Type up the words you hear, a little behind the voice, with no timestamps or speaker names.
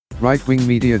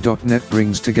RightWingMedia.net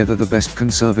brings together the best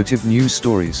conservative news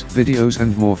stories, videos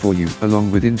and more for you,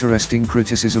 along with interesting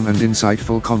criticism and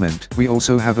insightful comment. We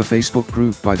also have a Facebook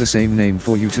group by the same name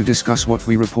for you to discuss what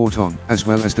we report on, as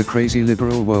well as the crazy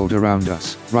liberal world around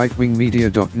us.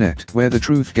 RightWingMedia.net, where the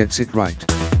truth gets it right.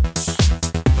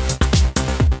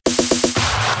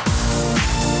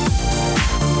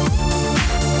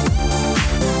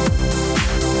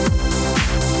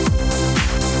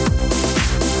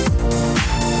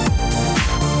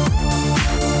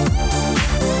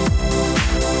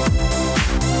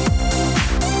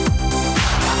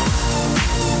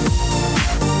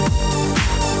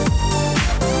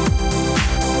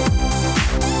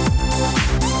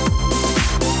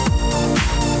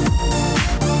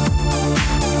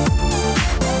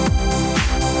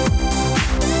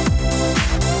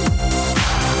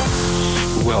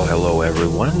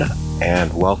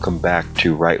 And welcome back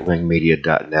to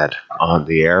rightwingmedia.net on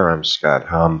the air. I'm Scott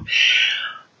Hum.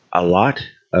 A lot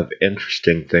of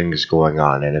interesting things going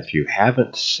on, and if you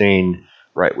haven't seen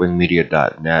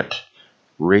rightwingmedia.net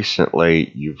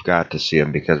recently, you've got to see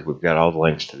them because we've got all the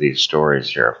links to these stories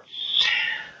here.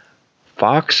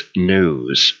 Fox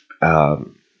News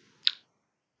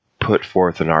put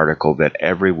forth an article that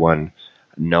everyone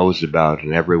knows about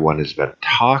and everyone has been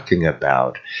talking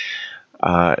about.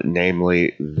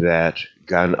 Namely that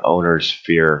gun owners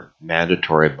fear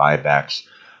mandatory buybacks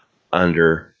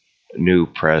under new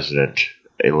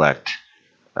President-elect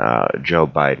Joe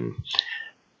Biden.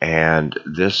 And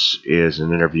this is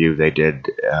an interview they did.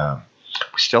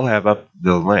 We still have up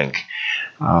the link.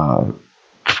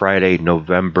 Friday,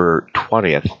 November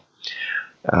 20th.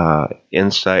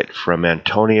 Insight from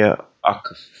Antonia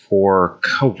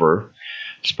Okafor,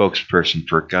 spokesperson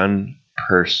for Gun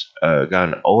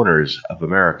Owners of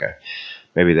America.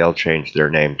 Maybe they'll change their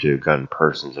name to Gun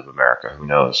Persons of America. Who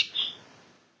knows?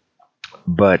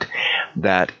 But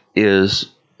that is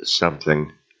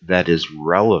something that is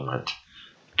relevant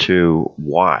to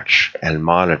watch and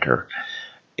monitor.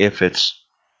 If it's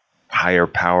higher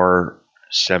power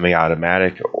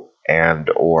semi-automatic and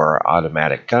or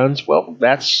automatic guns, well,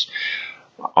 that's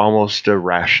almost a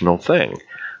rational thing.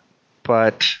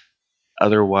 But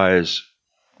otherwise,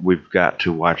 we've got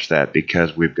to watch that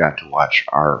because we've got to watch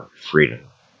our freedom.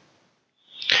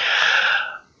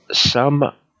 Some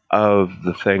of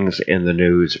the things in the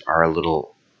news are a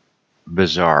little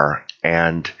bizarre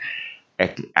and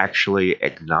actually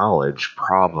acknowledge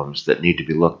problems that need to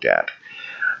be looked at.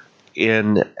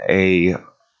 In an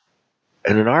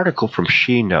article from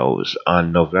She Knows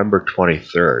on November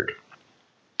 23rd,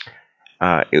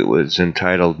 it was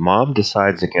entitled, "Mom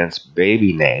Decides Against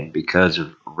Baby Name Because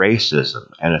of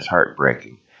Racism," and it's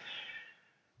heartbreaking.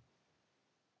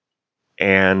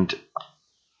 And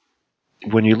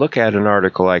when you look at an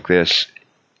article like this,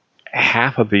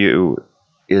 half of you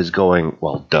is going,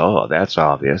 well, duh, that's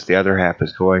obvious. The other half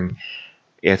is going,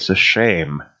 it's a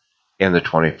shame in the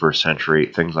 21st century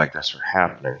things like this are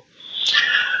happening.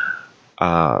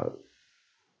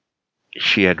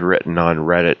 She had written on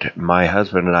Reddit, "My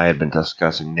husband and I had been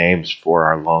discussing names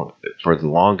for the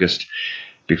longest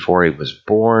before he was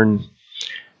born,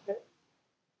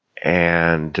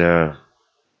 and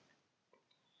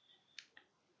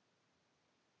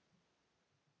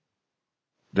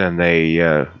then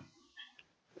they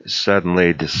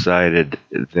suddenly decided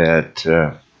that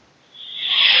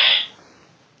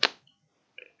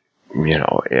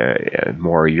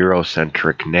more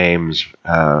Eurocentric names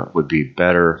would be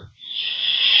better."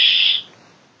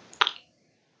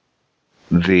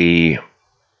 The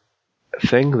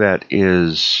thing that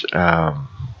is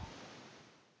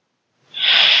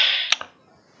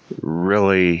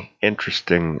really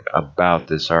interesting about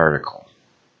this article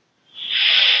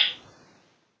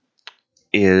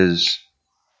is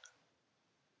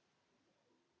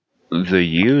the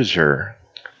user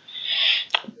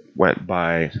went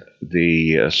by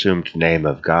the assumed name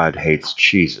of God Hates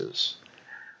Cheeses.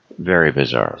 Very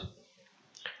bizarre.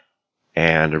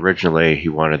 And originally he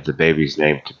wanted the baby's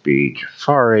name to be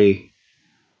Jafari,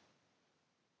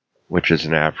 which is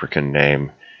an African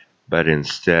name, but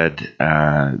instead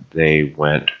they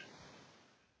went,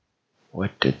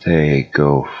 what did they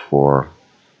go for?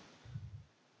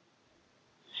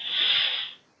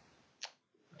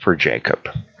 For Jacob.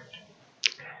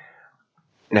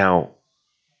 Now,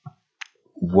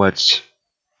 what's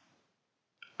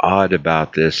odd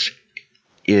about this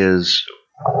is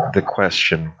the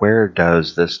question, where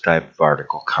does this type of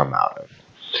article come out of?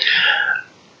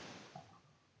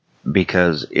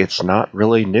 Because it's not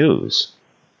really news.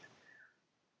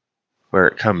 Where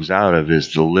it comes out of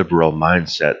is the liberal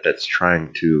mindset that's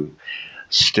trying to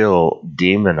still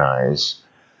demonize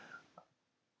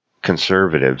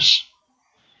conservatives,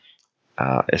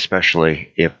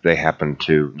 especially if they happen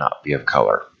to not be of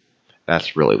color.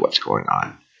 That's really what's going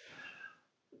on.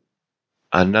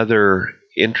 Another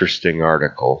interesting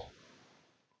article,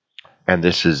 and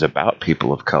this is about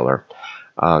people of color,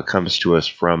 comes to us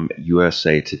from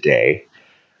USA Today,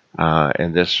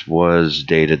 and this was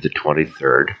dated the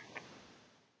 23rd.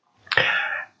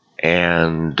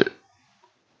 And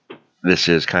this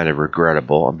is kind of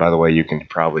regrettable. And by the way, you can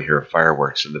probably hear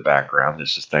fireworks in the background.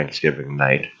 This is Thanksgiving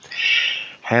night.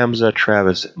 Hamza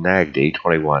Travis Nagdi,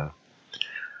 21,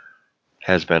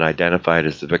 has been identified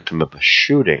as the victim of a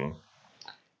shooting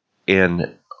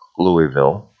in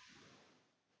Louisville,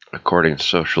 according to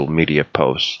social media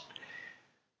posts.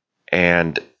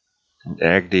 And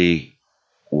Nagdi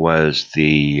was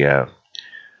the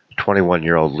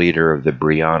 21-year-old leader of the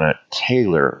Breonna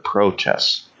Taylor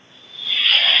protests.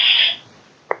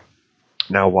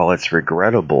 Now, while it's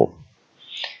regrettable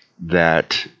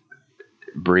that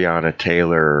Breonna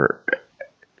Taylor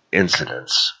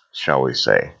incidents, shall we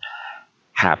say,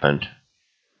 happened,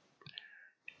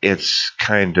 it's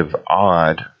kind of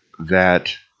odd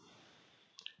that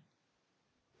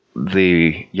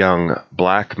the young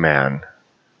black man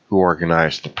who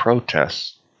organized the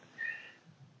protests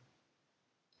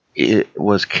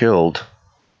was killed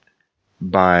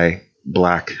by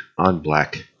black on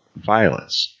black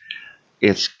violence.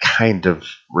 It's kind of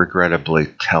regrettably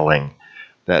telling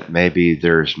that maybe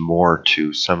there's more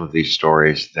to some of these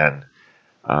stories than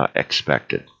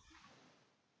expected.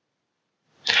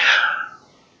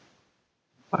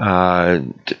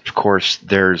 Of course,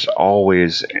 there's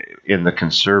always, in the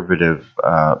conservative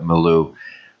milieu,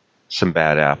 some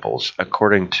bad apples.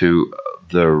 According to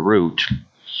The Root,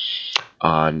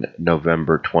 on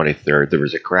November 23rd, there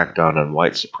was a crackdown on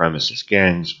white supremacist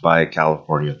gangs by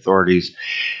California authorities,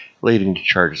 leading to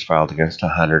charges filed against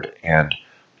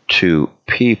 102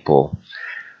 people.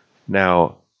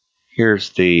 Now,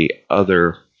 here's the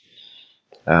other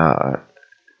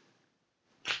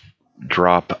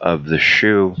drop of the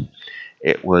shoe.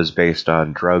 It was based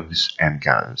on drugs and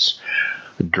guns.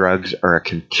 Drugs are a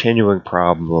continuing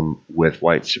problem with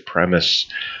white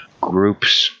supremacist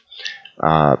groups,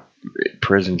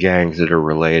 prison gangs that are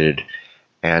related,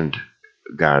 and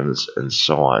guns and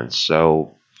so on.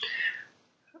 So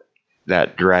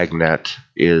that dragnet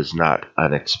is not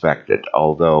unexpected,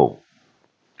 although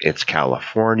it's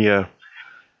California,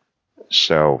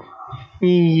 so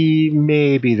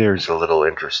maybe there's a little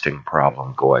interesting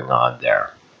problem going on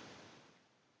there.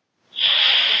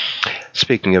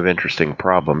 Speaking of interesting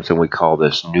problems, and we call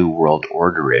this New World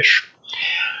Order-ish,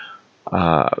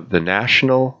 the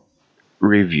National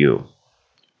Review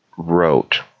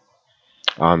wrote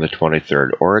on the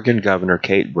 23rd, Oregon Governor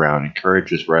Kate Brown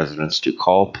encourages residents to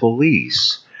call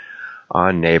police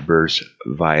on neighbors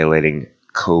violating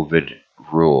COVID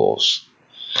rules.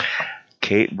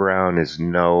 Kate Brown is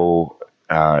no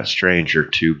stranger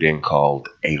to being called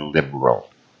a liberal.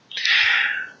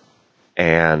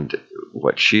 And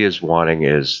what she is wanting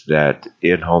is that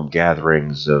in-home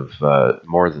gatherings of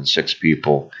more than 6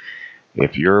 people,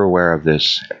 if you're aware of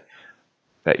this,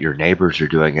 that your neighbors are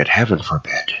doing it, heaven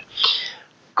forbid,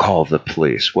 call the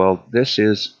police. Well, this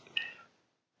is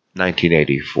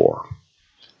 1984,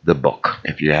 the book,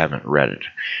 if you haven't read it.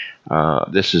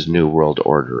 This is New World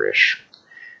Order-ish.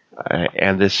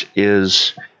 And this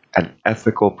is an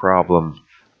ethical problem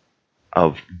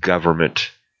of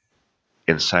government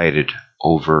incited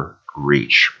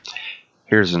overreach.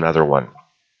 Here's another one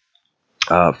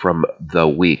from The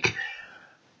Week.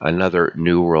 Another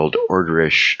New World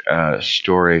Order-ish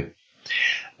story.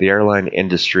 The airline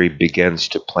industry begins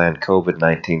to plan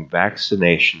COVID-19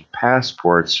 vaccination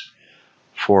passports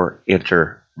for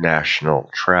international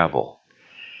travel.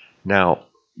 Now,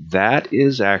 that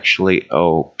is actually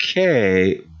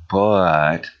okay,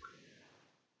 but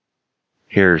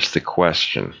here's the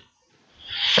question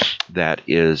that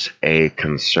is a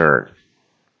concern.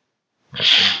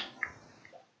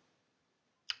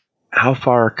 How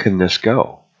far can this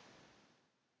go?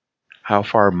 How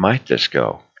far might this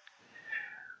go?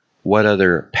 What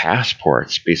other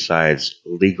passports besides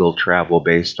legal travel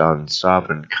based on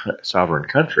sovereign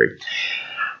country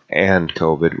and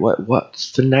COVID?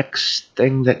 What's the next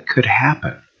thing that could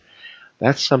happen?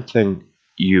 That's something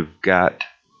you've got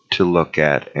to look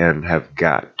at and have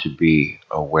got to be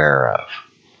aware of.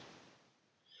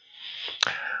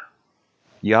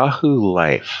 Yahoo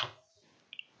Life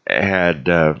had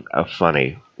a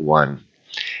funny one.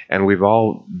 And we've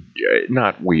all,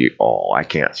 not we all, I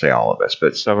can't say all of us,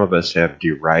 but some of us have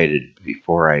derided,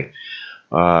 before I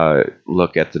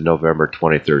look at the November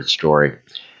 23rd story,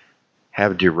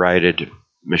 have derided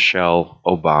Michelle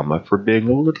Obama for being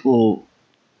a little,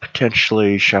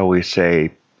 potentially, shall we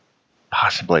say,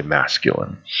 possibly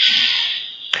masculine.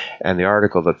 And the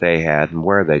article that they had and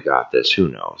where they got this, who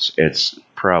knows? It's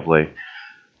probably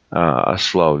a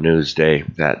slow news day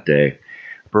that day.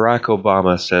 Barack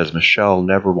Obama says Michelle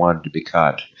never wanted to be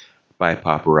caught by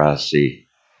paparazzi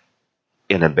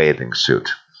in a bathing suit.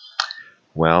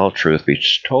 Well, truth be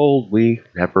told, we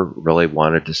never really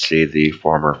wanted to see the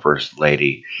former First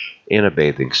Lady in a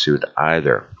bathing suit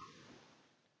either.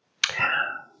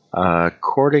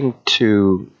 According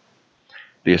to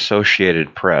the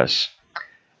Associated Press,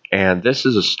 and this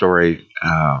is a story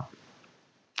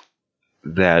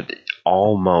that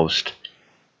almost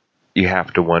you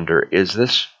have to wonder, is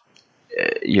this,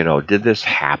 did this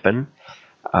happen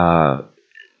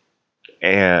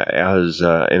as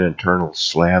an internal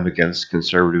slam against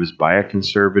conservatives by a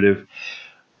conservative,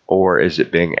 or is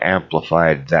it being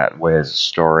amplified that way as a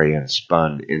story and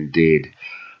spun? Indeed.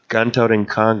 Gun-toting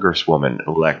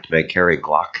Congresswoman-elect may carry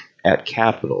Glock at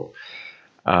Capitol.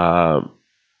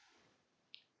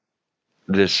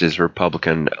 This is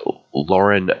Republican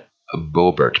Lauren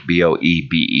Boebert,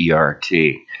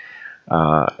 Boebert,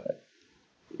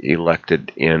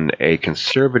 elected in a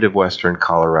conservative western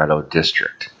Colorado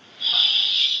district.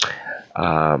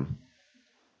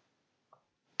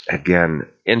 Again,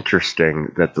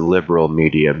 interesting that the liberal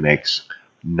media makes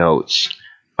notes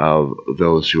of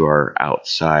those who are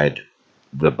outside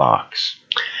the box.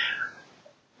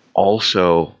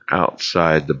 Also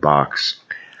outside the box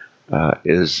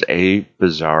is a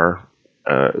bizarre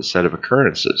set of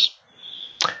occurrences.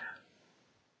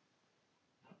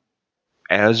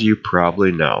 As you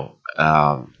probably know,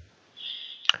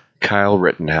 Kyle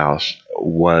Rittenhouse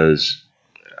was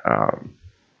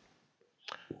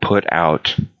put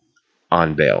out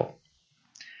on bail.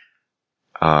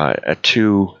 A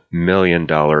 $2 million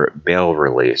bail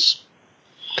release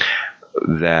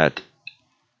that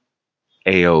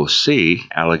AOC,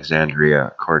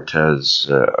 Alexandria Cortez,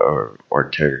 or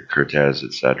Ortega-Cortez,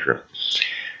 etc.,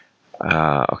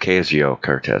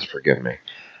 Ocasio-Cortez, forgive me,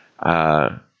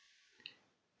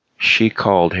 she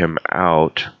called him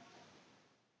out,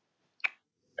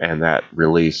 and that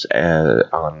release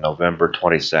on November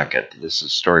 22nd, this is a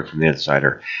story from The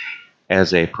Insider,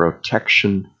 as a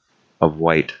protection of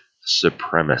white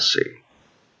supremacy.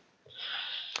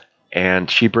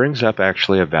 And she brings up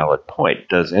actually a valid point.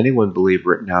 Does anyone believe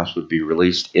Rittenhouse would be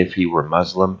released if he were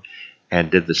Muslim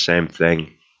and did the same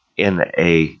thing in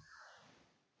a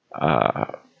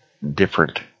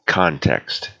different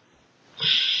context?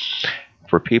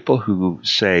 For people who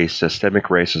say systemic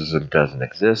racism doesn't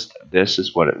exist, this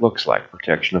is what it looks like.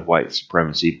 Protection of white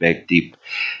supremacy baked deep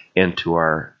into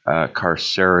our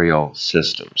carceral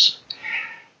systems.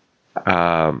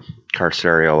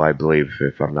 Carceral, I believe,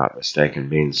 if I'm not mistaken,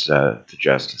 means the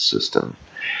justice system.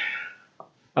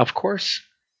 Of course,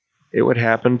 it would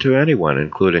happen to anyone,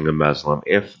 including a Muslim,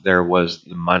 if there was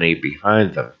the money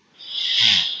behind them.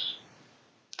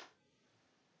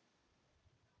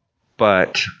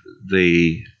 But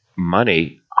the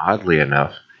money, oddly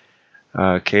enough,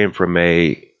 came from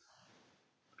a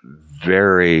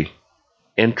very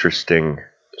interesting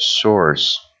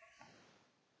source.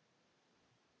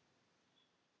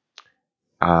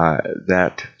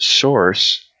 That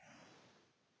source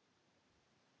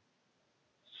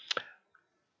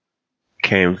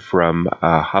came from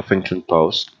Huffington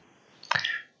Post.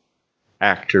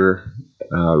 Actor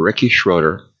Ricky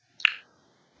Schroeder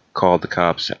called the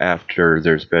cops after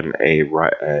there's been a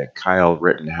Kyle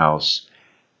Rittenhouse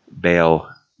bail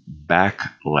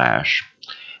backlash.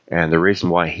 And the reason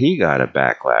why he got a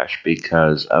backlash,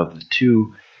 because of the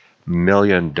 $2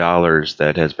 million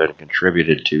that has been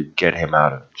contributed to get him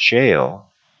out of jail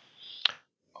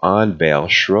on bail.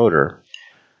 Schroeder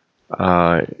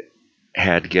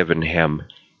had given him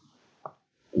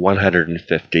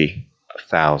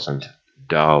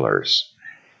 $150,000.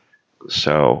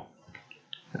 So,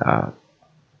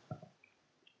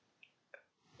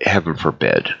 heaven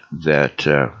forbid that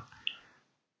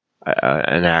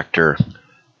an actor,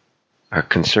 a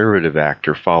conservative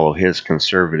actor, follow his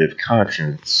conservative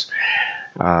conscience.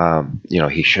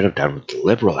 He should have done what the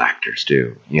liberal actors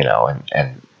do,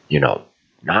 and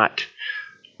not,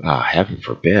 heaven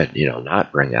forbid,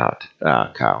 not bring out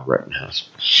Kyle Rittenhouse.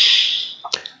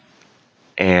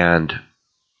 And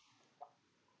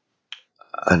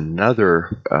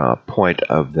another point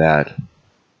of that,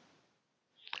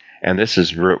 and this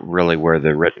is really where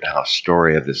the Rittenhouse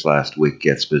story of this last week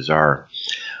gets bizarre.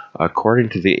 According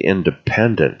to the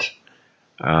Independent,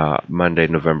 Monday,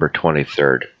 November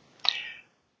 23rd,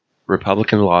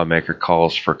 Republican lawmaker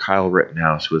calls for Kyle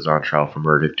Rittenhouse, who is on trial for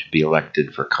murder, to be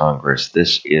elected for Congress.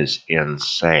 This is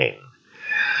insane.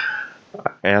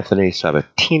 Anthony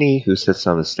Sabatini, who sits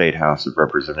on the State House of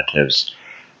Representatives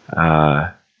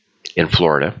in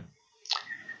Florida,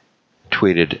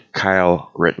 tweeted Kyle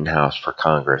Rittenhouse for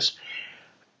Congress.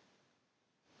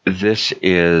 This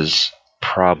is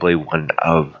probably one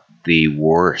of the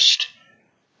worst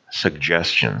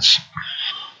suggestions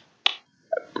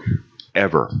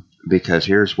ever, because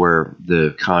here's where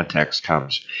the context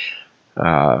comes.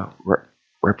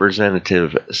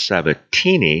 Representative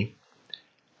Sabatini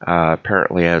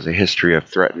apparently has a history of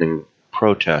threatening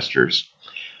protesters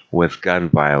with gun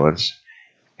violence,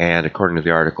 and according to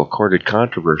the article, courted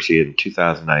controversy in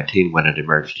 2019 when it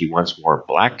emerged he once wore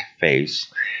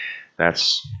blackface,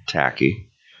 that's tacky,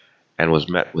 and was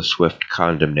met with swift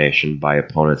condemnation by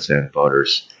opponents and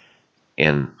voters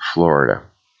in Florida.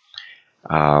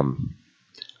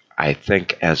 I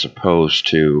think, as opposed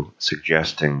to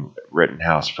suggesting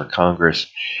Rittenhouse for Congress,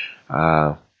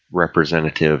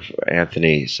 Representative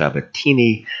Anthony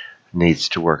Sabatini needs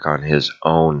to work on his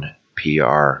own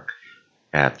PR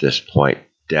at this point,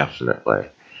 definitely.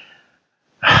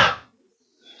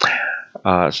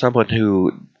 Someone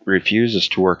who refuses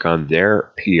to work on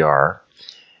their PR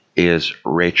is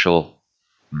Rachel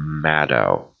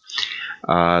Maddow.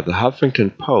 The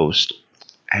Huffington Post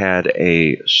had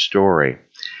a story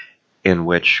in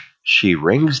which she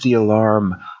rings the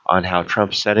alarm on how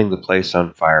Trump's setting the place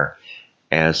on fire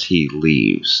as he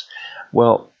leaves.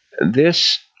 Well,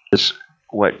 this is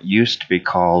what used to be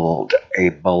called a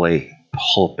bully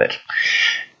pulpit.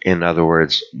 In other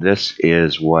words, this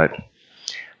is what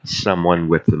someone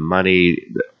with the money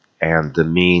and the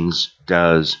means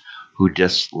does who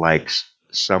dislikes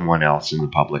someone else in the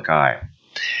public eye.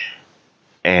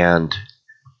 And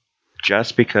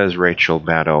just because Rachel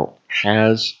Maddow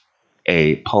has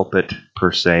a pulpit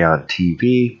per se on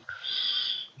TV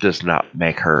does not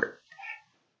make her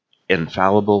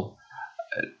infallible,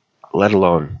 let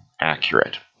alone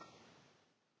accurate.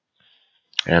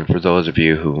 And for those of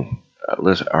you who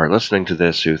are listening to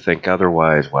this who think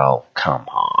otherwise, well, come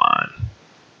on.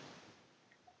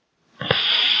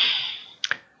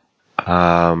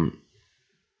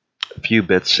 A few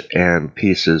bits and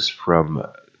pieces from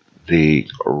the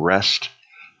rest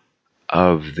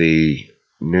of the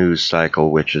news cycle,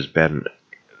 which has been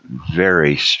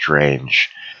very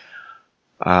strange.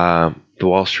 The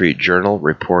Wall Street Journal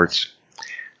reports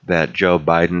that Joe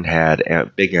Biden had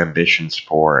big ambitions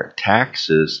for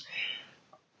taxes.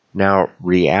 Now,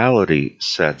 reality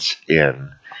sets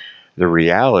in. The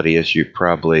reality, as you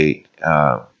probably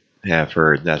have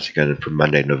heard, that's again from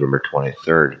Monday, November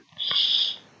 23rd,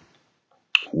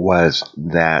 was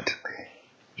that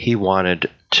he wanted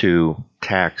to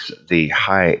tax the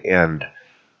high-end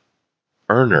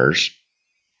earners,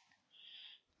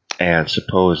 and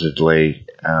supposedly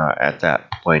at that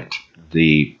point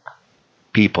the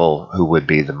people who would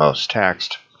be the most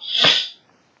taxed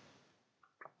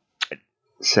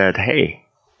said, hey,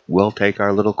 we'll take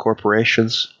our little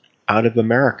corporations out of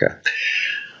America.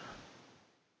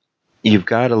 You've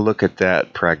got to look at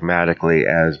that pragmatically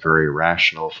as very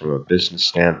rational from a business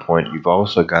standpoint. You've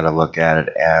also got to look at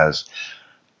it as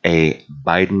a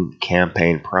Biden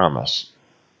campaign promise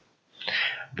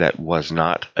that was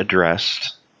not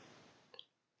addressed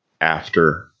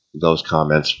after those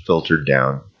comments filtered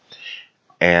down.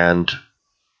 And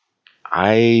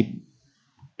I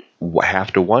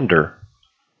have to wonder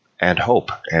and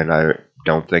hope, and I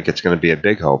don't think it's going to be a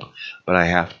big hope, but I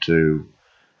have to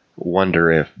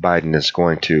wonder if Biden is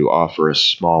going to offer a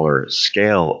smaller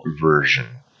scale version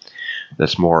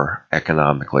that's more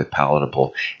economically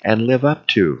palatable and live up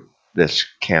to this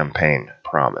campaign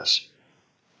promise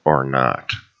or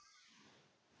not.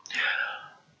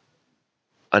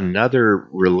 Another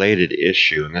related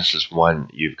issue, and this is one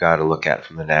you've got to look at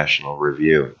from the National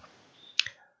Review.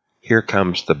 Here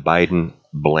comes the Biden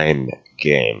blame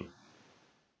game.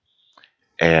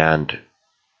 And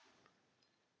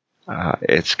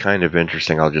it's kind of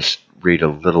interesting. I'll just read a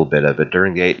little bit of it.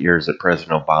 During the 8 years that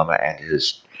President Obama and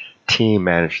his team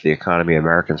managed the economy,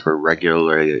 Americans were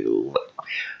regularly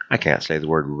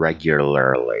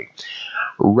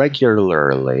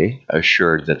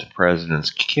assured that the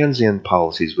president's Keynesian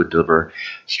policies would deliver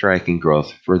striking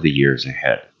growth for the years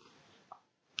ahead.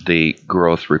 The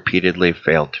growth repeatedly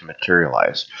failed to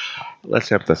materialize.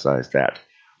 Let's emphasize that.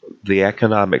 The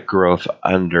economic growth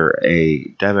under a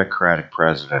Democratic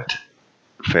president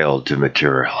failed to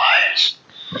materialize.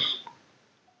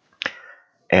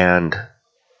 And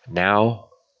now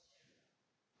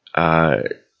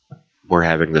we're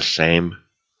having the same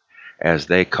as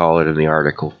they call it in the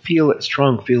article,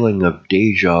 strong feeling of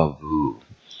deja vu.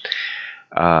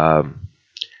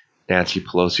 Nancy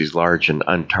Pelosi's large and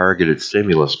untargeted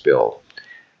stimulus bill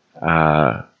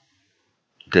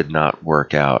did not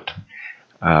work out.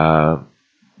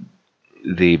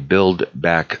 The Build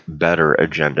Back Better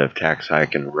agenda of tax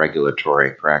hike and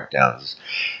regulatory crackdowns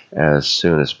as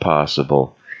soon as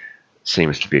possible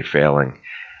seems to be failing.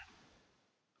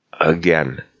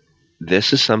 Again,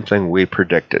 this is something we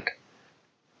predicted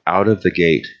out of the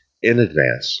gate in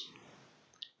advance.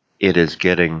 It is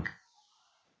getting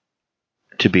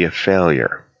to be a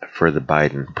failure for the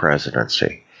Biden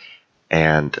presidency.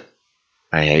 And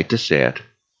I hate to say it,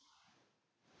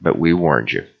 but we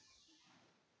warned you.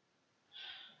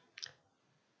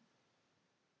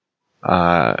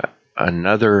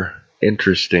 Another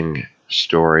interesting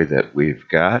story that we've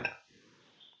got,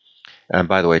 and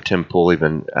by the way, Tim Pool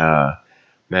even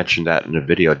mentioned that in a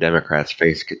video, Democrats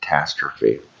face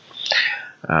catastrophe.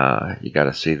 You got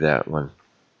to see that one.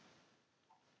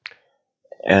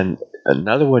 And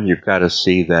another one you've got to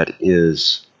see that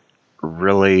is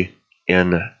really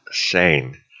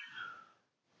insane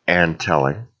and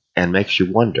telling and makes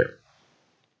you wonder.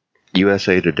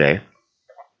 USA Today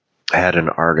had an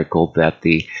article that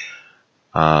the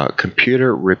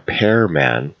computer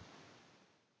repairman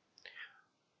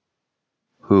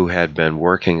who had been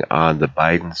working on the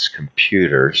Biden's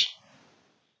computers,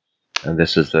 and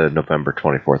this is the November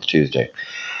 24th, Tuesday,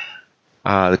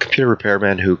 the computer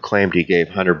repairman who claimed he gave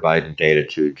Hunter Biden data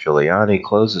to Giuliani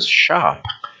closes shop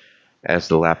as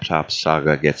the laptop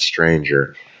saga gets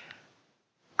stranger.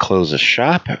 Closes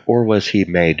shop, or was he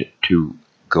made to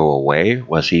go away?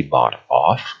 Was he bought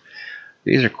off?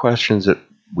 These are questions that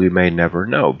we may never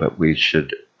know, but we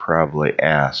should probably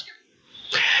ask.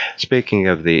 Speaking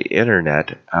of the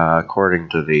internet, according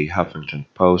to the Huffington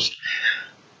Post,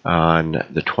 on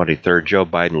the 23rd, Joe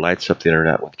Biden lights up the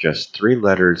internet with just 3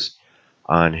 letters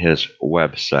on his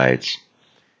websites.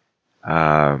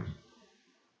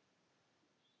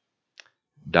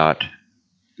 .gov,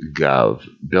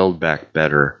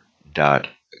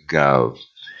 buildbackbetter.gov.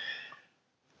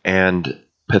 And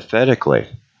pathetically,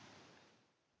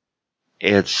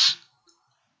 it's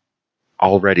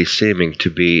already seeming to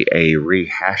be a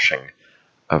rehashing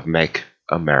of Make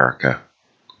America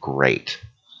Great.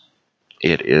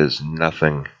 It is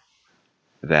nothing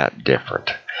that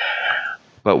different.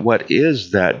 But what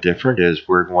is that different is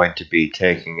we're going to be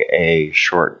taking a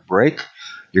short break.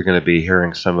 You're going to be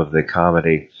hearing some of the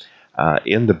comedy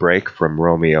in the break from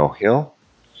Romeo Hill.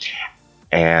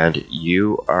 And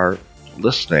you are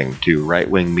listening to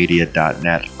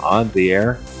rightwingmedia.net on the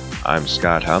air. I'm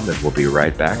Scott Hum, and we'll be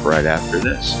right back right after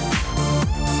this.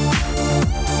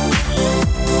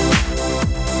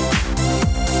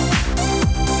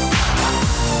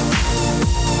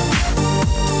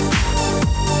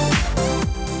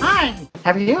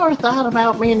 Have you ever thought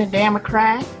about being a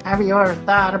Democrat? Have you ever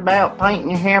thought about painting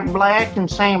your hair black and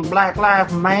saying Black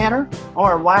Lives Matter?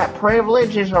 Or white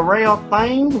privilege is a real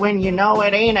thing when you know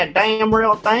it ain't a damn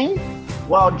real thing?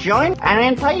 Well, join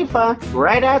an Antifa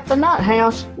right at the Nut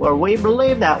House, where we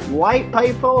believe that white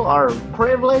people are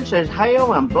privileged as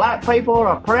hell and black people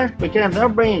are oppressed because they're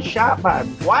being shot by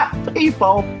white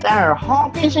people that are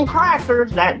honkies and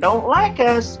crackers that don't like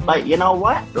us. But you know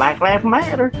what? Black Lives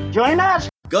Matter. Join us.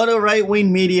 Go to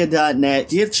rightwingmedia.net,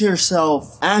 get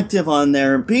yourself active on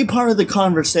there, be part of the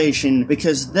conversation,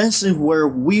 because this is where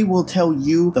we will tell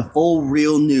you the full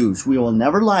real news. We will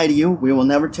never lie to you. We will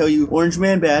never tell you Orange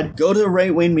Man bad. Go to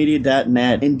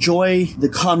rightwingmedia.net. Enjoy the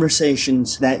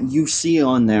conversations that you see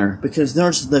on there, because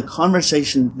there's the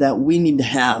conversation that we need to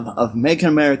have of making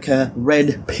America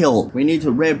red pill. We need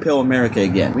to red pill America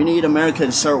again. We need America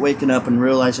to start waking up and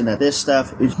realizing that this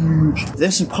stuff is huge.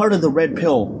 This is part of the red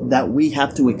pill that we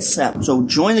have to accept. So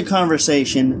join the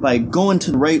conversation by going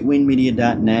to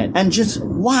rightwingmedia.net and just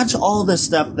watch all the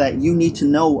stuff that you need to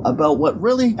know about what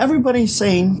really everybody's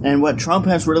saying and what Trump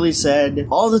has really said.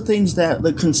 All the things that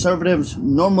the conservatives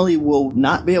normally will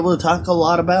not be able to talk a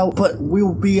lot about, but we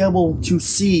will be able to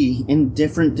see in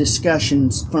different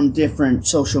discussions from different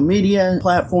social media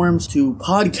platforms to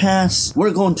podcasts. We're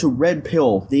going to red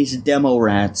pill these demo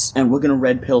rats, and we're going to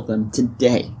red pill them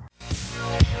today.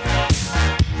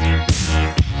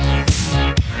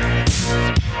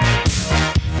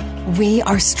 We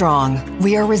are strong,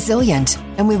 we are resilient,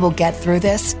 and we will get through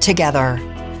this together.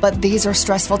 But these are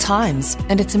stressful times,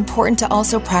 and it's important to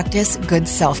also practice good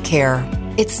self-care.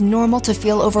 It's normal to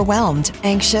feel overwhelmed,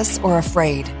 anxious, or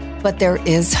afraid, but there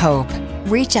is hope.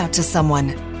 Reach out to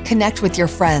someone, connect with your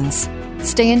friends,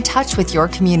 stay in touch with your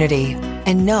community,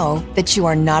 and know that you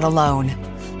are not alone.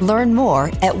 Learn more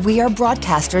at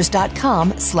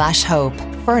wearebroadcasters.com/hope.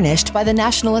 Furnished by the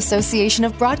National Association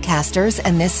of Broadcasters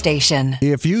and this station.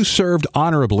 If you served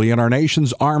honorably in our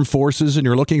nation's armed forces and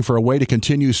you're looking for a way to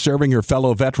continue serving your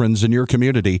fellow veterans in your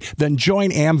community, then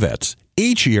join AMVETS.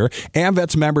 Each year,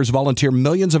 AMVETS members volunteer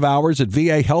millions of hours at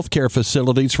VA healthcare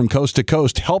facilities from coast to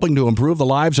coast, helping to improve the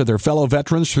lives of their fellow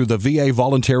veterans through the VA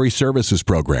Voluntary Services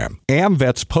Program.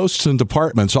 AMVETS posts and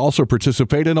departments also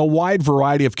participate in a wide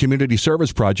variety of community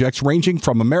service projects, ranging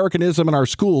from Americanism in our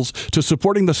schools to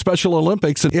supporting the Special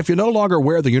Olympics. And if you no longer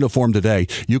wear the uniform today,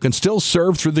 you can still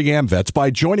serve through the AMVETS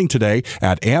by joining today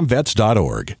at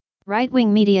amvets.org.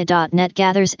 RightWingMedia.net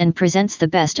gathers and presents the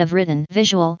best of written,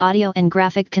 visual, audio, and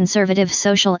graphic conservative,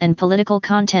 social, and political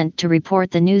content to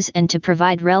report the news and to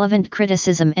provide relevant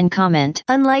criticism and comment.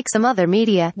 Unlike some other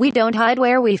media, we don't hide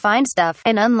where we find stuff.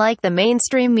 And unlike the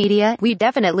mainstream media, we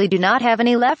definitely do not have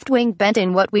any left-wing bent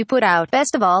in what we put out.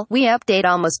 Best of all, we update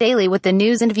almost daily with the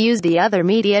news and views the other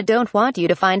media don't want you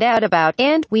to find out about.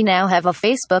 And we now have a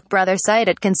Facebook brother site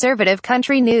at Conservative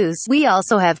Country News. We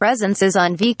also have presences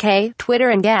on VK, Twitter,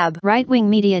 and Gab.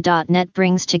 RightWingMedia.net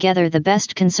brings together the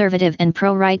best conservative and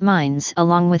pro-right minds,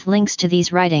 along with links to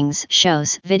these writings,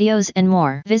 shows, videos, and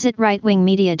more. Visit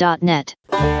RightWingMedia.net.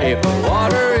 If the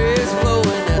water is flowing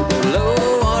at the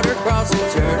low water crossing,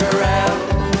 turn around,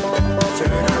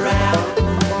 turn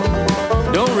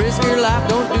around. Don't risk your life,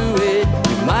 don't do it.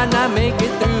 You might not make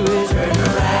it through it. Turn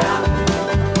around,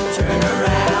 turn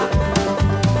around.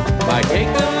 Might take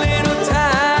a little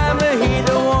time to heed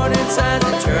the warning signs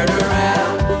and turn around.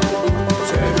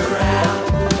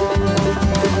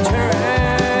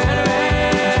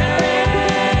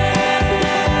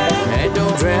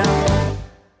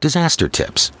 Disaster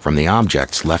tips from the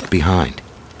objects left behind.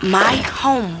 My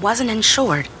home wasn't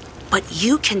insured, but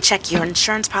you can check your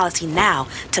insurance policy now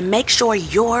to make sure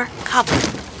you're covered.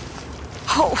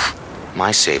 Oh.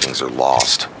 My savings are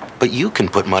lost, but you can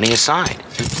put money aside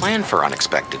and plan for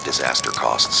unexpected disaster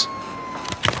costs.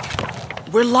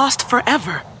 We're lost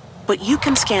forever, but you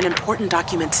can scan important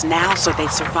documents now so they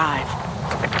survive.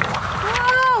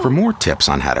 For more tips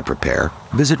on how to prepare,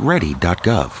 visit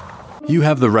ready.gov. You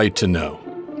have the right to know.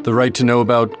 The right to know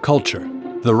about culture,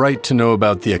 the right to know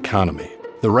about the economy,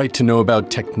 the right to know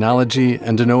about technology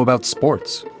and to know about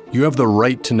sports. You have the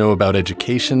right to know about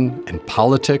education and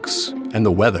politics and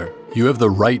the weather. You have the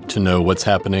right to know what's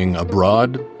happening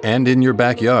abroad and in your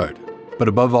backyard. But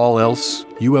above all else,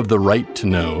 you have the right to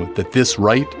know that this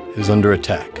right is under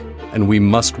attack, and we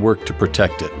must work to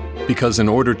protect it. Because in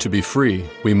order to be free,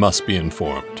 we must be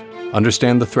informed.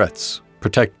 Understand the threats.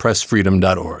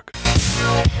 ProtectPressFreedom.org.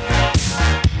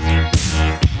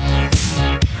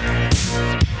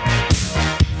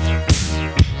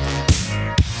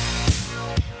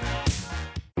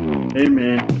 Hey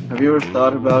man, have you ever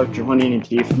thought about joining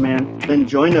Antifa, man? Then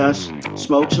join us,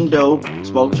 smoke some dope,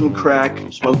 smoke some crack,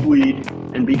 smoke weed,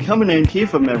 and become an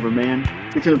Antifa member, man.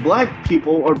 Because black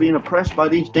people are being oppressed by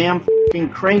these damn f***ing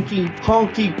cranky,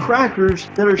 honky crackers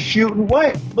that are shooting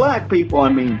white black people,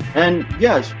 And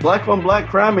yes, black on black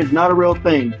crime is not a real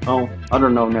thing. Oh, I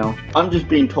don't know now. I'm just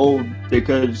being told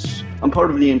because I'm part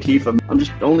of the Antifa. I'm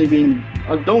just only being,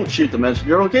 don't shoot the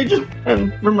messenger, okay?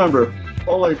 And remember,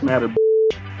 all lives matter.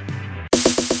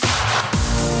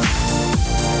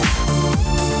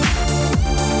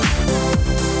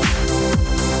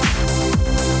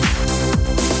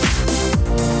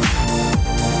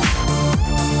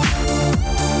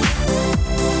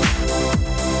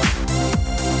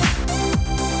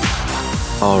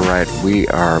 All right, we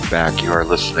are back. You are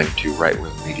listening to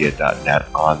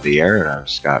RightWingMedia.net on the air, and I'm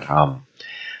Scott Hum.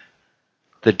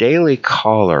 The Daily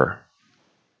Caller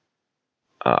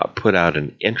put out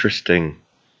an interesting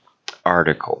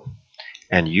article,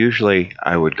 and usually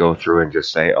I would go through and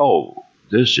just say, oh,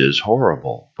 this is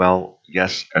horrible. Well,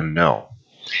 yes and no.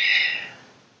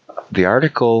 The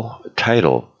article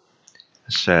title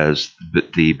says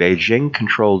that the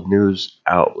Beijing-controlled news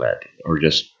outlet, or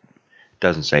just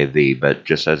doesn't say the, but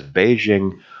just says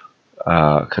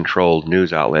Beijing-controlled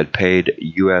news outlet paid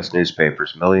U.S.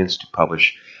 newspapers millions to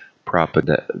publish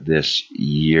propaganda this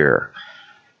year.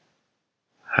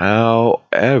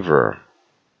 However,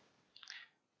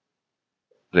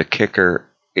 the kicker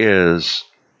is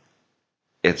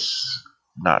it's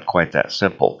not quite that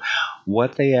simple.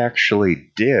 What they actually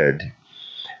did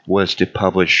was to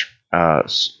publish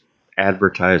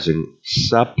advertising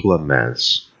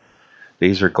supplements.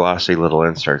 These are glossy little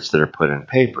inserts that are put in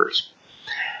papers.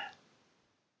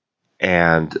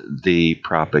 And the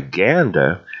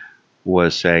propaganda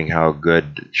was saying how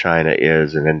good China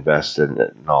is and invest in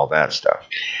it and all that stuff.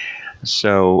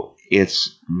 So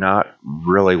it's not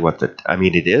really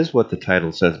it is what the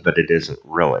title says, but it isn't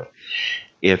really.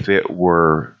 If it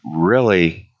were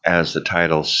really as the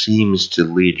title seems to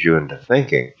lead you into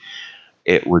thinking,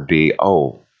 it would be,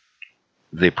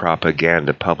 the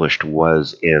propaganda published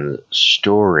was in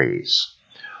stories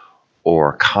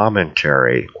or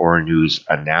commentary or news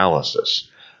analysis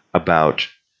about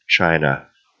China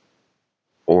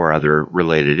or other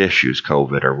related issues,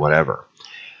 COVID or whatever.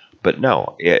 But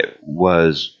no, it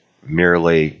was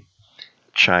merely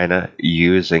China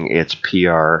using its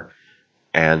PR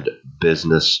and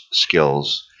business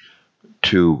skills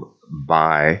to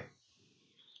buy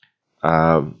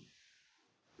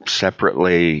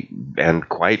separately and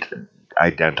quite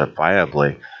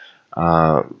identifiably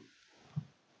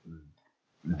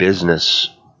business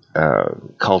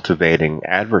cultivating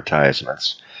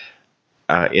advertisements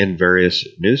in various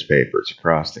newspapers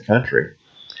across the country.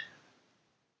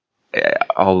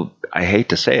 I hate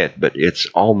to say it, but it's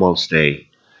almost a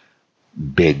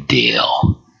big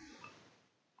deal.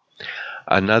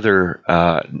 Another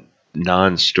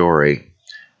non-story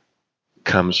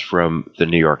comes from the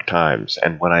New York Times.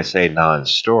 And when I say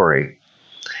non-story,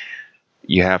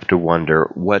 you have to wonder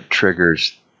what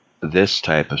triggers this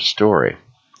type of story.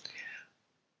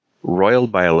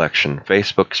 Roiled by election,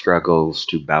 Facebook struggles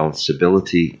to balance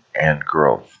stability and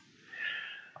growth.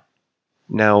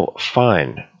 Now,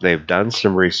 fine, they've done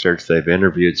some research, they've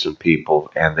interviewed some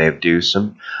people, and they've do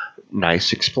some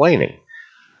nice explaining.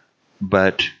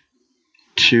 But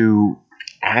to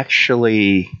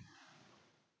actually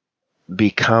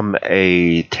become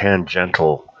a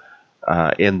tangential,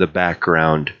 in the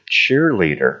background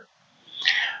cheerleader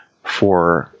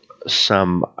for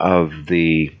some of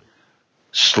the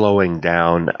slowing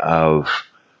down of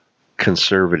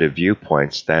conservative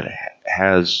viewpoints that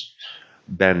has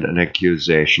been an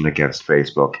accusation against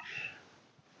Facebook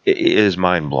is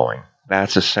mind-blowing.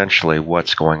 That's essentially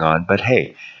what's going on. But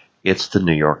hey, it's the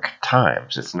New York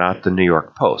Times. It's not the New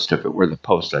York Post. If it were the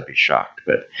Post, I'd be shocked.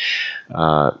 But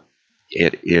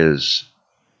it is,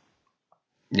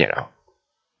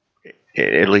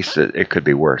 at least it could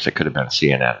be worse. It could have been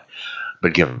CNN.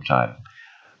 But give them time.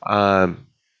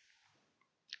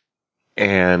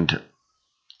 And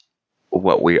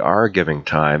what we are giving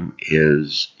time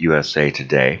is USA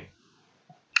Today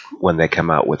when they come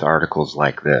out with articles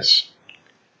like this.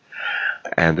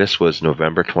 And this was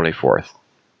November 24th.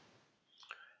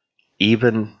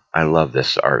 I love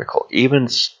this article, even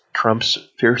Trump's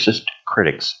fiercest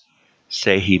critics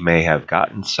say he may have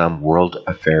gotten some world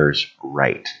affairs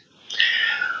right.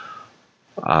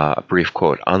 A brief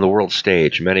quote. On the world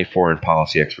stage, many foreign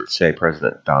policy experts say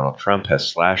President Donald Trump has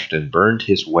slashed and burned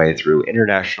his way through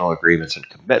international agreements and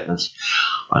commitments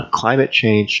on climate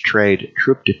change, trade,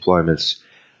 troop deployments,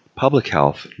 public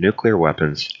health, nuclear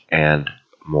weapons, and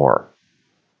more.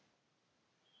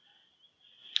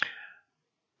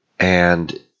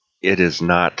 And it has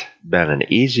not been an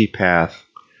easy path,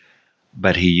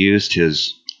 but he used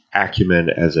his acumen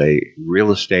as a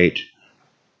real estate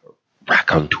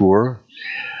raconteur,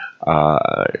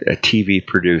 a TV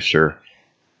producer,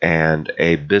 and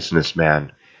a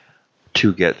businessman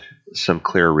to get some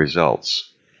clear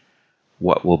results.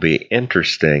 What will be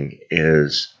interesting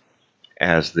is,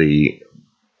 as the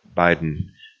Biden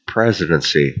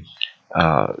presidency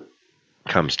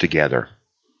comes together,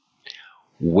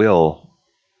 will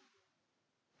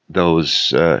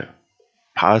those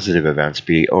positive events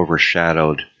be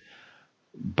overshadowed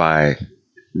by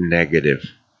negative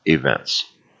events?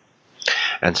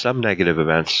 And some negative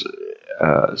events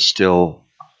still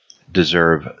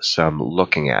deserve some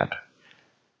looking at.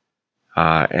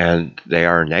 And they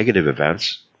are negative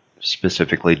events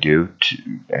specifically due to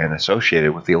and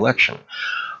associated with the election.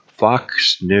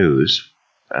 Fox News,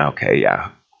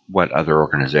 what other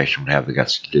organization would have the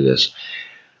guts to do this?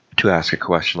 To ask a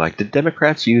question like, did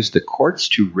Democrats use the courts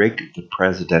to rig the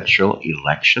presidential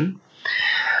election?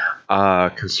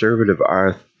 Conservative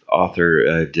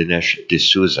author Dinesh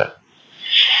D'Souza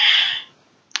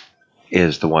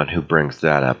is the one who brings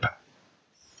that up.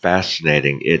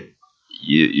 Fascinating.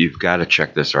 You've got to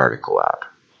check this article out.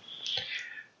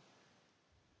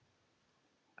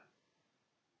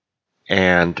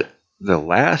 And the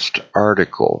last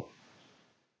article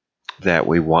that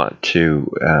we want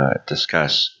to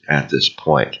discuss at this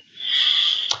point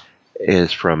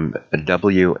is from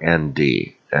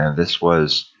WND. And this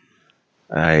was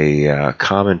a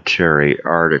commentary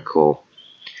article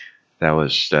that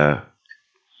was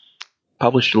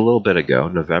published a little bit ago,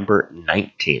 November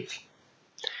 19th.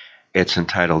 It's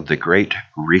entitled The Great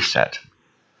Reset,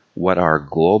 What Our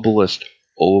Globalist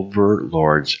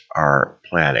Overlords Are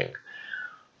Planning.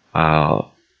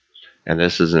 and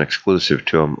this is an exclusive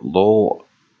to him, Lowell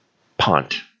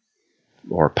Ponte,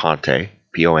 or Ponte,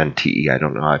 P-O-N-T-E, I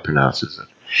don't know how he pronounces it,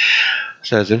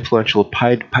 says influential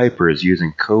Pied Piper is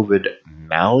using COVID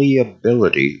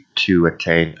malleability to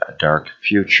attain a dark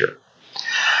future.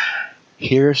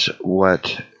 Here's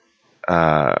what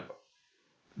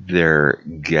they're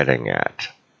getting at,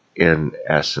 in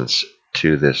essence,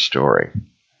 to this story.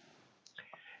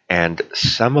 And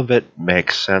some of it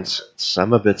makes sense,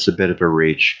 some of it's a bit of a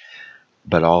reach,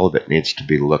 but all of it needs to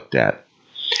be looked at.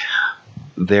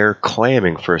 They're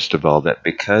claiming, first of all, that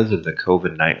because of the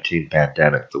COVID-19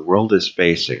 pandemic, the world is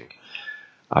facing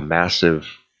a massive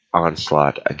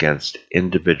onslaught against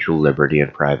individual liberty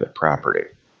and private property.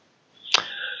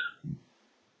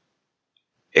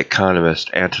 Economist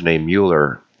Anthony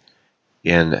Mueller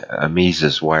in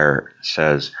Mises Wire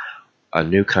says a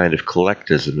new kind of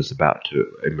collectivism is about to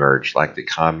emerge, like the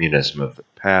communism of the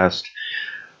past.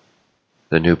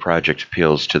 The new project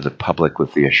appeals to the public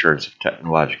with the assurance of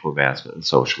technological advancement and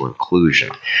social inclusion.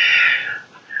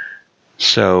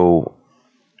 So,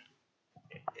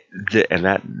 and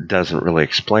that doesn't really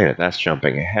explain it. That's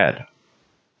jumping ahead.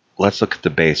 Let's look at the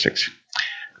basics.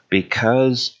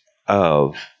 Because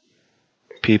of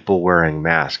people wearing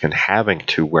masks and having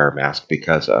to wear masks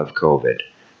because of COVID,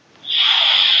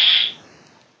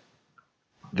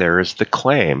 there is the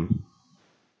claim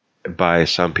by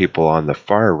some people on the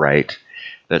far right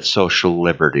that social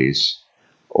liberties,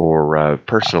 or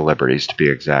personal liberties to be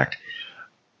exact,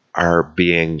 are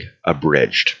being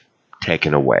abridged,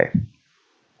 taken away.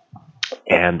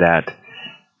 And that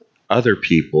other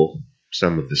people,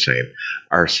 some of the same,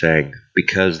 are saying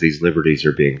because these liberties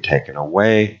are being taken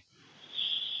away,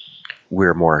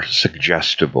 we're more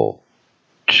suggestible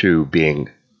to being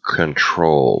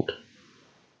controlled.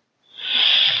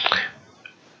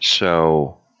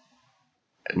 So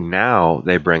now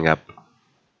they bring up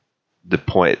the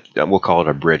point, we'll call it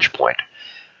a bridge point.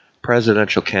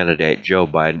 Presidential candidate Joe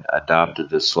Biden adopted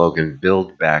the slogan,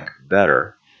 Build Back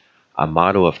Better, a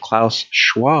motto of Klaus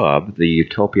Schwab, the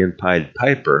utopian Pied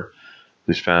Piper,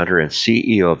 who's founder and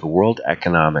CEO of the World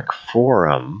Economic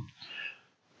Forum,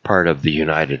 part of the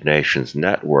United Nations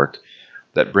network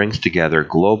that brings together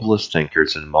globalist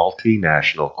thinkers and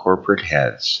multinational corporate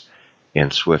heads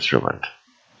in Switzerland,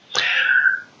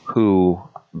 who,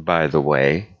 by the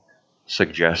way,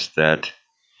 suggest that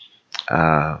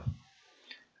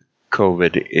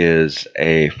COVID is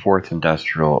a fourth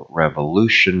industrial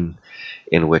revolution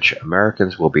in which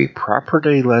Americans will be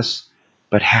propertyless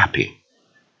but happy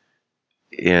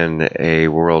in a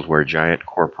world where giant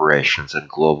corporations and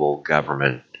global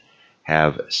government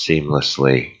have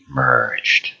seamlessly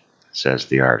merged, says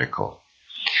the article.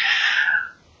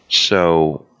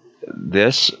 So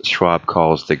this Schwab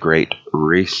calls the Great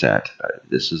Reset.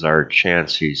 This is our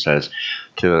chance, he says,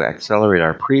 to accelerate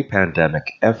our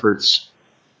pre-pandemic efforts.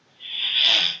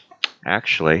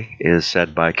 Actually, is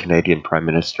said by Canadian Prime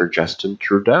Minister Justin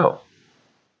Trudeau,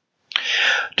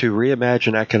 to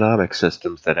reimagine economic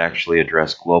systems that actually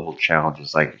address global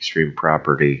challenges like extreme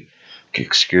poverty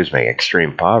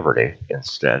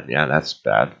instead. Yeah, that's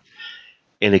bad.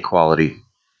 Inequality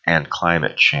and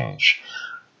climate change.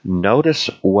 Notice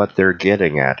what they're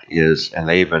getting at is, and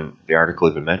the article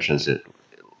even mentions it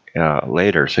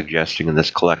later, suggesting in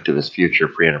this collectivist future,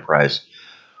 free enterprise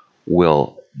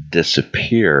will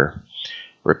disappear,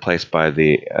 replaced by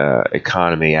the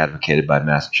economy advocated by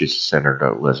Massachusetts Senator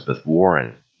Elizabeth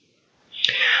Warren.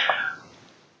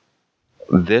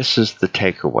 This is the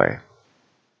takeaway.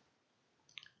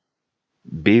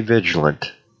 Be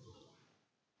vigilant.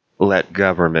 Let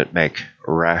government make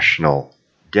rational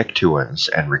dictuans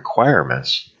and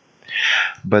requirements,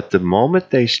 but the moment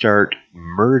they start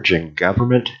merging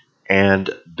government and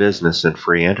business and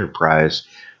free enterprise,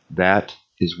 that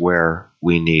is where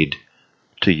we need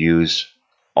to use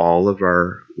all of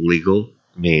our legal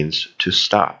means to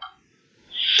stop.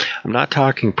 I'm not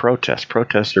talking protests.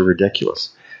 Protests are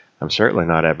ridiculous. I'm certainly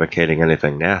not advocating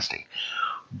anything nasty.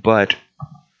 But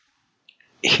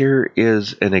here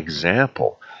is an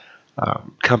example.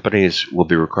 Companies will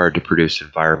be required to produce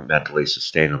environmentally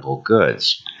sustainable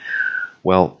goods.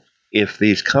 Well, if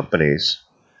these companies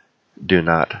do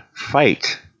not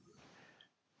fight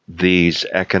these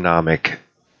economic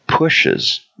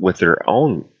pushes with their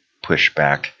own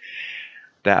pushback,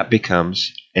 that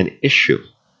becomes an issue.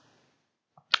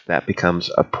 That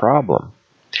becomes a problem.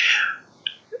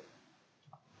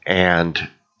 And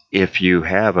if you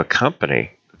have a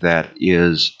company that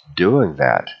is doing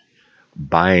that,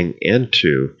 buying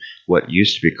into what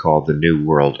used to be called the New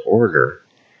World Order,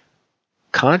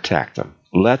 contact them.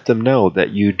 Let them know that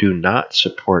you do not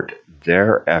support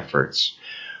their efforts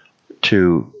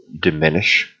to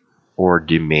diminish or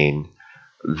demean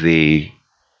the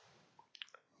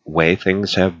way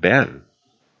things have been.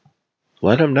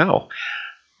 Let them know.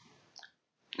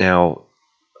 Now,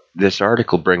 this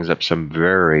article brings up some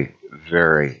very,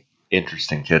 very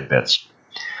interesting tidbits.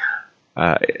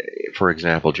 For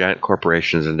example, giant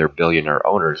corporations and their billionaire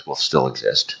owners will still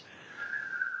exist.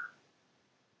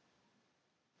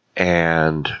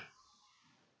 And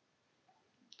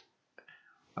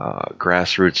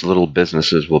grassroots little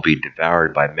businesses will be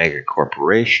devoured by mega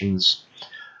corporations.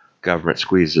 Government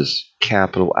squeezes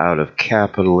capital out of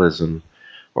capitalism.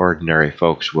 Ordinary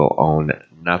folks will own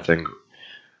nothing.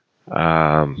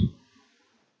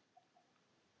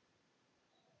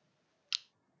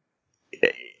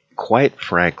 Quite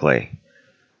frankly,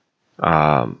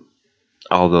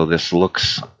 although this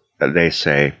looks, they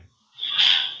say,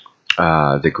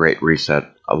 the Great Reset,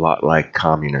 a lot like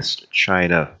communist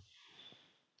China,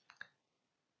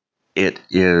 it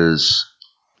is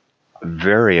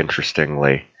very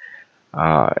interestingly,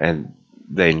 and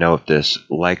they note this,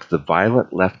 like the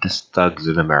violent leftist thugs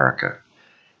in America,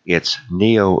 it's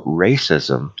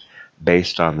neo-racism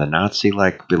based on the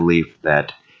Nazi-like belief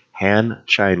that Han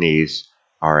Chinese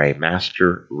are a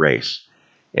master race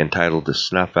entitled to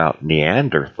snuff out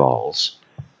Neanderthals,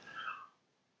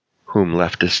 whom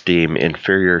leftists deem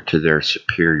inferior to their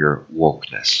superior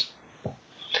wokeness.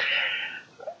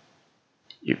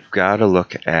 You've got to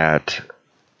look at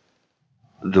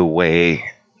the way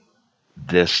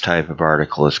this type of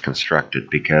article is constructed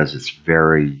because it's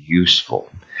very useful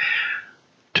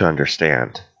to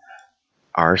understand.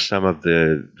 Are some of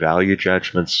the value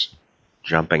judgments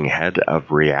jumping ahead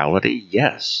of reality?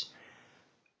 Yes.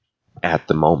 At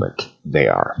the moment, they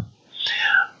are.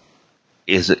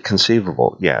 Is it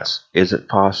conceivable? Yes. Is it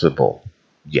possible?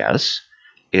 Yes.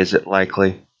 Is it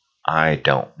likely? I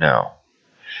don't know.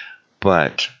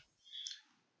 But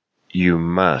you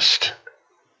must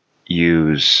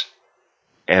use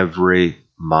every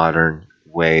modern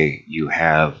way you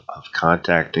have of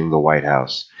contacting the White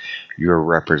House, your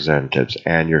representatives,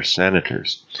 and your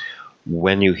senators.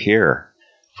 When you hear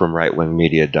from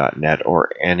rightwingmedia.net or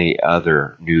any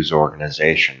other news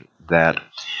organization that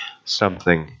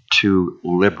something too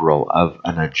liberal of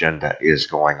an agenda is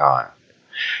going on,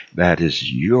 that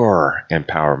is your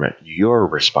empowerment, your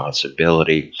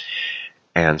responsibility,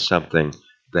 and something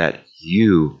that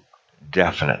you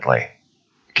definitely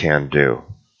can do.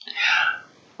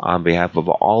 On behalf of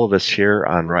all of us here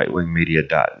on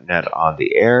rightwingmedia.net on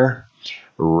the air,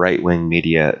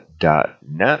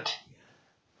 rightwingmedia.net,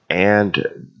 and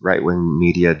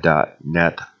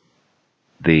rightwingmedia.net,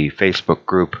 the Facebook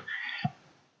group,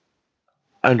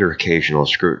 under occasional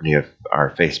scrutiny of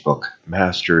our Facebook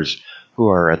masters who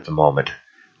are at the moment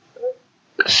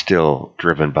still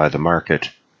driven by the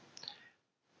market.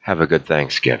 Have a good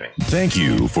Thanksgiving. Thank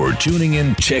you for tuning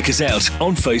in. Check us out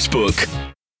on Facebook.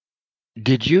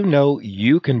 Did you know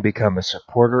you can become a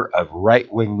supporter of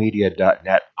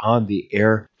rightwingmedia.net on the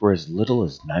air for as little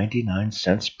as 99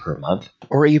 cents per month,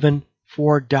 or even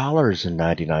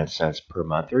 $4.99 per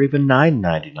month, or even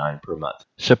 $9.99 per month?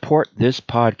 Support this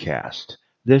podcast,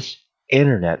 this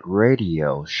internet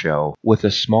radio show, with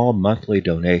a small monthly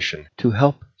donation to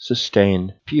help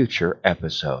sustain future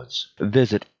episodes.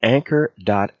 Visit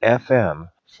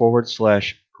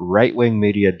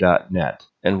anchor.fm/rightwingmedia.net.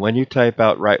 And when you type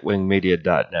out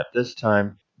rightwingmedia.net this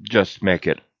time, just make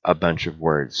it a bunch of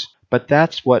words. But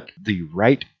that's what the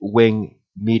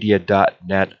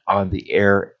rightwingmedia.net on the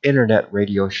air internet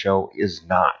radio show is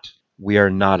not. We are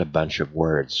not a bunch of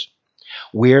words.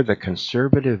 We are the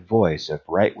conservative voice of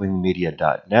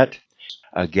rightwingmedia.net.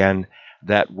 Again,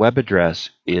 that web address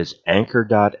is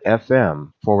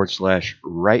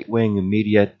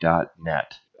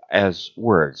anchor.fm/rightwingmedia.net. As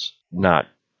words, not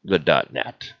the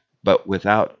 .net. But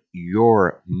without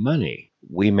your money,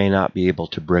 we may not be able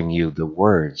to bring you the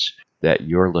words that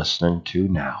you're listening to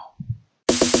now.